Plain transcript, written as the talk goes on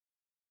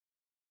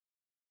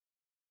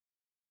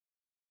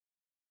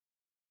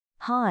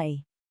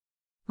Hi,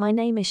 my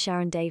name is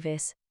Sharon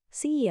Davis,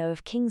 CEO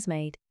of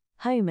Kingsmaid,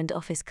 Home and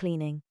Office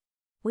Cleaning.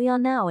 We are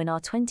now in our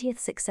 20th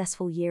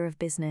successful year of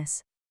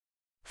business.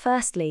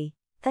 Firstly,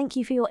 thank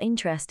you for your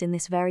interest in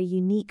this very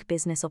unique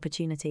business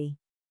opportunity.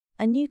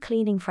 A new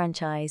cleaning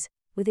franchise,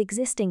 with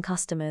existing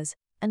customers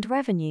and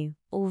revenue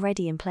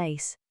already in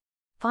place.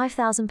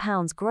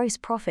 £5,000 gross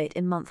profit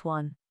in month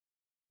 1.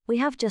 We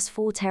have just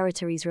 4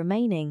 territories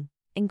remaining,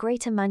 in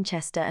Greater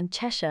Manchester and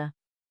Cheshire.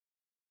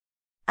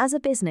 As a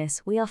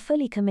business, we are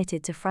fully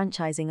committed to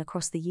franchising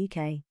across the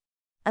UK.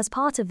 As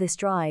part of this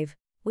drive,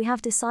 we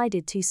have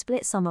decided to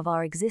split some of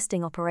our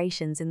existing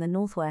operations in the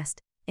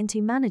Northwest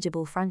into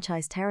manageable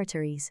franchise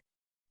territories,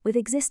 with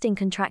existing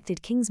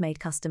contracted Kingsmaid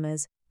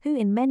customers, who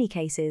in many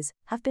cases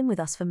have been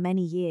with us for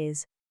many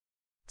years.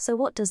 So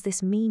what does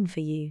this mean for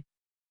you?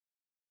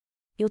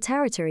 Your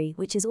territory,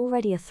 which is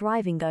already a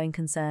thriving going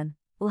concern,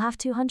 will have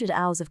 200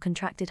 hours of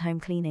contracted home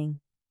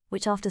cleaning,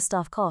 which after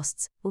staff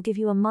costs will give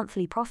you a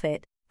monthly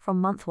profit from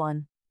month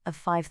 1 of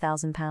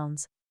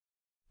 £5,000.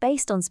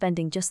 Based on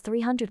spending just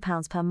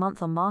 £300 per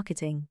month on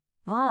marketing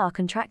via our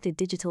contracted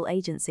digital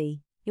agency,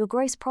 your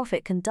gross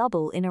profit can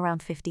double in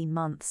around 15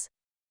 months.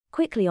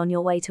 Quickly on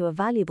your way to a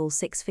valuable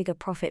 6-figure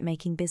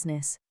profit-making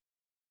business.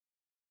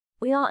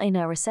 We are in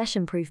a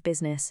recession-proof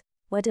business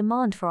where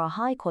demand for our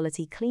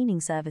high-quality cleaning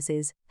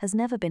services has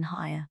never been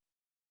higher.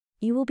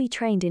 You will be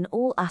trained in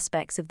all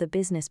aspects of the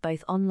business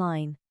both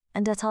online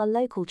and at our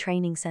local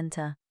training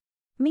centre.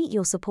 Meet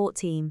your support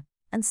team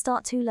and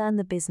start to learn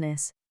the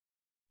business.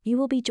 You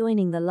will be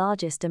joining the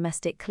largest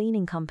domestic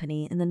cleaning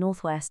company in the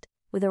Northwest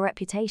with a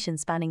reputation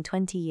spanning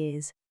 20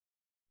 years.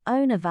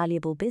 Own a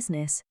valuable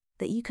business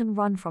that you can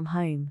run from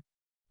home.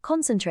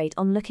 Concentrate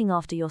on looking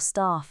after your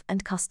staff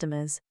and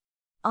customers.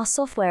 Our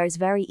software is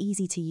very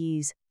easy to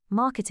use,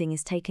 marketing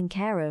is taken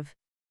care of.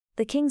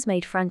 The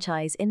Kingsmaid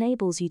franchise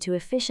enables you to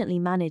efficiently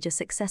manage a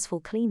successful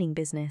cleaning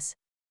business.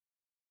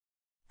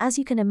 As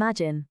you can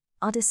imagine,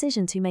 our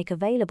decision to make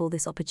available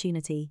this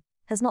opportunity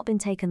has not been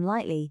taken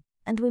lightly,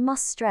 and we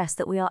must stress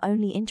that we are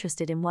only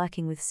interested in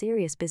working with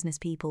serious business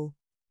people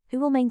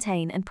who will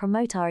maintain and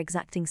promote our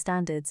exacting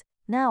standards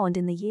now and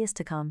in the years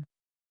to come,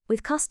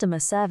 with customer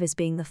service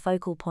being the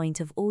focal point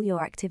of all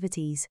your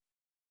activities.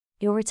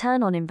 Your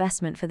return on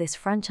investment for this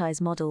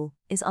franchise model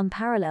is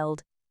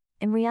unparalleled.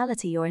 In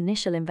reality, your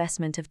initial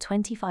investment of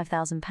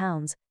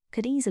 £25,000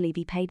 could easily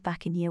be paid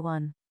back in year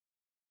 1.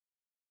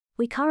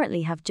 We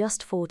currently have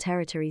just 4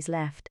 territories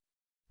left.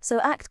 So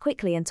act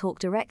quickly and talk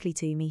directly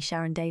to me,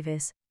 Sharon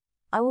Davis.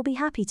 I will be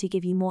happy to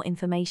give you more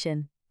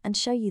information and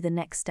show you the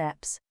next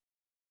steps.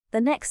 The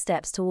next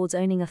steps towards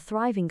owning a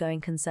thriving going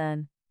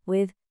concern,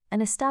 with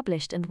an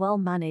established and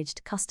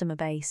well-managed customer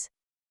base.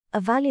 A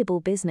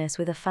valuable business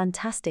with a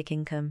fantastic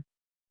income.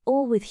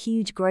 All with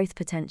huge growth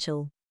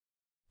potential.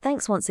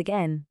 Thanks once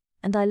again,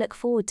 and I look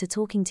forward to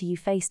talking to you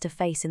face to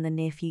face in the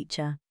near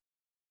future.